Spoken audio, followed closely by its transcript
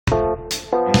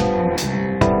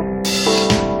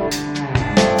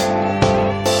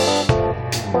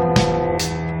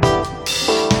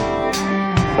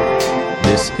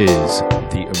is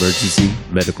the Emergency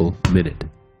Medical Minute.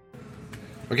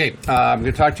 Okay, I'm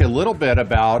going to talk to you a little bit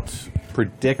about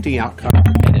predicting outcome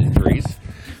for head injuries.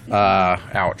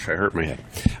 Ouch, I hurt my head.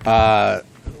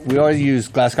 We always use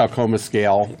Glasgow-Coma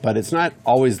scale, but it's not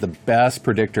always the best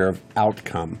predictor of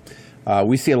outcome.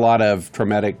 We see a lot of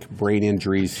traumatic brain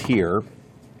injuries here,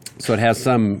 so it has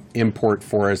some import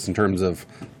for us in terms of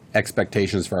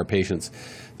expectations for our patients.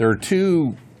 There are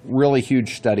two really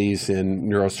huge studies in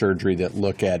neurosurgery that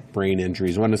look at brain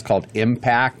injuries. One is called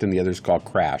IMPACT and the other is called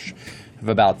CRASH. Of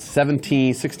about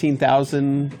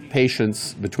 16,000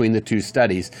 patients between the two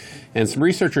studies. And some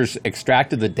researchers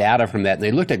extracted the data from that, and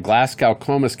they looked at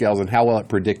Glasgow-Coma scales and how well it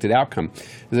predicted outcome.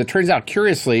 As it turns out,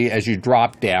 curiously, as you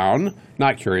drop down,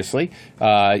 not curiously,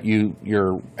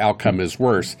 your outcome is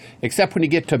worse, except when you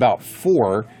get to about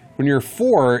 4. When you're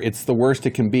 4, it's the worst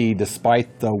it can be,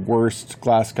 despite the worst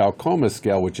Glasgow-Coma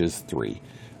scale, which is 3.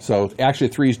 So actually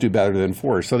 3s do better than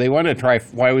 4s. So they wanted to try,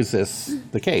 why was this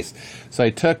the case? So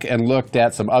I took and looked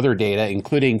at some other data,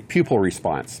 including pupil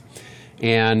response.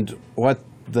 And what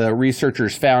the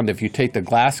researchers found, if you take the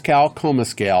Glasgow-Coma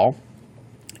scale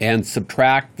and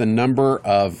subtract the number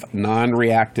of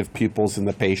non-reactive pupils in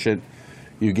the patient,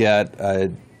 you get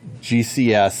a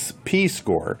GCS-P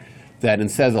score that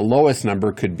instead of the lowest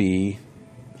number could be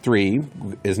 3,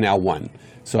 is now 1.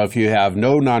 So if you have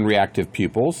no non-reactive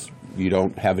pupils, you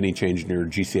don't have any change in your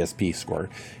GCS-P score.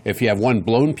 If you have 1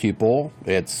 blown pupil,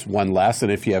 it's 1 less, and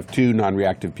if you have 2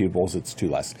 non-reactive pupils, it's 2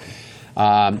 less.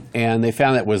 And they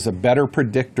found that was a better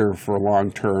predictor for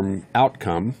long-term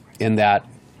outcome in that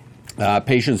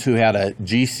patients who had a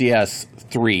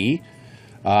GCS-3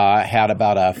 had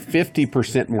about a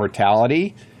 50%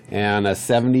 mortality and a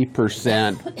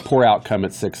 70% poor outcome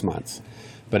at 6 months.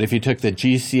 But if you took the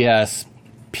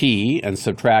GCS-P and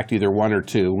subtract either 1 or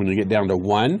 2, when you get down to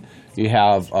 1, you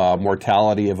have a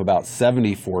mortality of about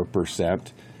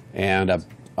 74% and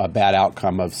a bad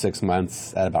outcome of 6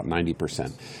 months at about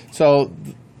 90%. So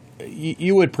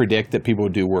you would predict that people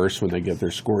would do worse when they get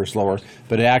their scores lower,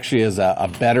 but it actually is a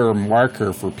better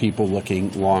marker for people looking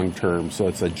long term. So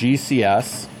it's a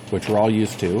GCS, which we're all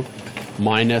used to,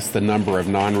 minus the number of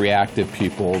non-reactive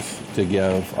pupils to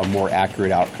give a more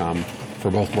accurate outcome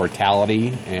for both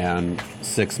mortality and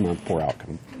 6-month poor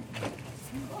outcome.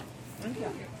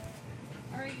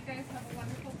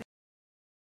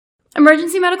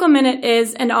 Emergency Medical Minute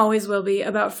is and always will be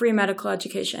about free medical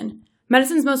education.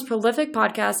 Medicine's most prolific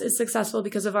podcast is successful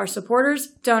because of our supporters,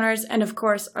 donors, and of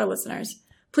course, our listeners.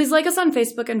 Please like us on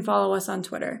Facebook and follow us on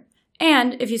Twitter.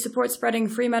 And if you support spreading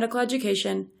free medical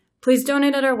education, please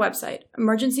donate at our website,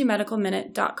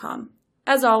 emergencymedicalminute.com.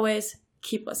 As always,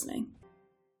 keep listening.